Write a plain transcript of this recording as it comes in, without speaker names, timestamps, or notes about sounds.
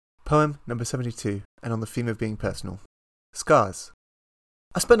Poem number 72, and on the theme of being personal. Scars.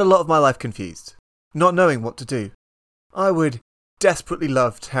 I spend a lot of my life confused, not knowing what to do. I would desperately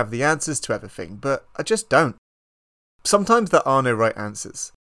love to have the answers to everything, but I just don't. Sometimes there are no right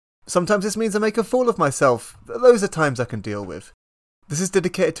answers. Sometimes this means I make a fool of myself. Those are times I can deal with. This is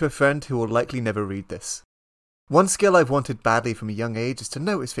dedicated to a friend who will likely never read this. One skill I've wanted badly from a young age is to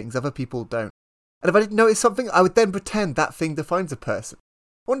notice things other people don't. And if I didn't notice something, I would then pretend that thing defines a person.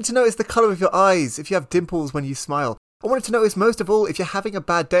 I wanted to notice the colour of your eyes, if you have dimples when you smile. I wanted to notice most of all if you're having a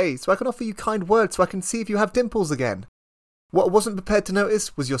bad day, so I can offer you kind words so I can see if you have dimples again. What I wasn't prepared to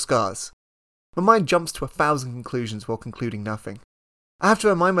notice was your scars. My mind jumps to 1,000 conclusions while concluding nothing. I have to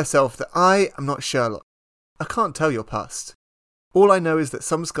remind myself that I am not Sherlock. I can't tell your past. All I know is that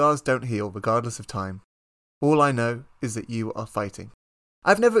some scars don't heal regardless of time. All I know is that you are fighting.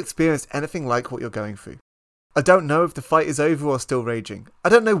 I've never experienced anything like what you're going through. I don't know if the fight is over or still raging. I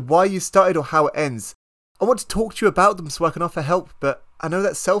don't know why you started or how it ends. I want to talk to you about them so I can offer help, but I know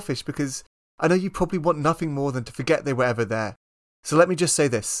that's selfish because I know you probably want nothing more than to forget they were ever there. So let me just say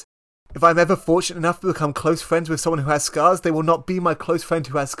this. If I'm ever fortunate enough to become close friends with someone who has scars, they will not be my close friend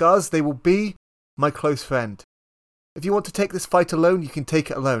who has scars, they will be my close friend. If you want to take this fight alone, you can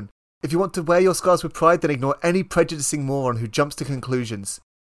take it alone. If you want to wear your scars with pride, then ignore any prejudicing moron who jumps to conclusions.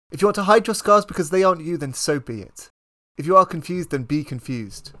 If you want to hide your scars because they aren't you, then so be it. If you are confused, then be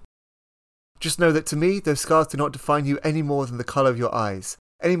confused. Just know that to me, those scars do not define you any more than the colour of your eyes,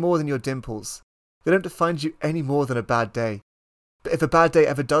 any more than your dimples. They don't define you any more than a bad day. But if a bad day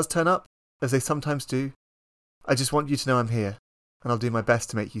ever does turn up, as they sometimes do, I just want you to know I'm here, and I'll do my best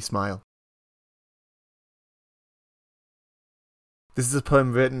to make you smile. This is a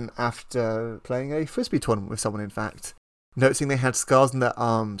poem written after playing a frisbee tournament with someone, in fact. Noticing they had scars on their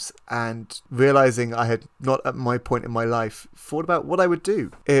arms and realising I had not at my point in my life thought about what I would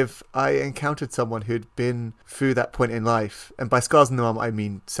do if I encountered someone who'd been through that point in life. And by scars on the arm, I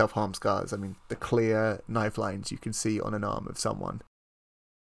mean self-harm scars. I mean the clear knife lines you can see on an arm of someone.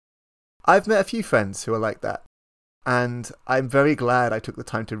 I've met a few friends who are like that. And I'm very glad I took the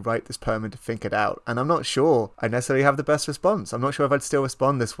time to write this poem and to think it out. And I'm not sure I necessarily have the best response. I'm not sure if I'd still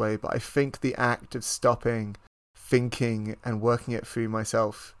respond this way, but I think the act of stopping, thinking and working it through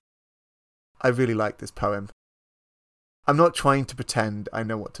myself, I really like this poem. I'm not trying to pretend I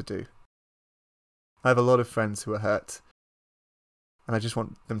know what to do. I have a lot of friends who are hurt, and I just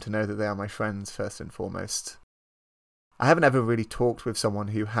want them to know that they are my friends first and foremost. I haven't ever really talked with someone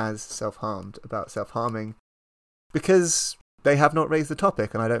who has self-harmed about self-harming because they have not raised the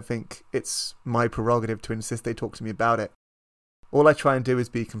topic, and I don't think it's my prerogative to insist they talk to me about it. All I try and do is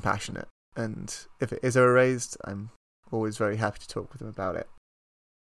be compassionate. And if it is ever raised, I'm always very happy to talk with them about it.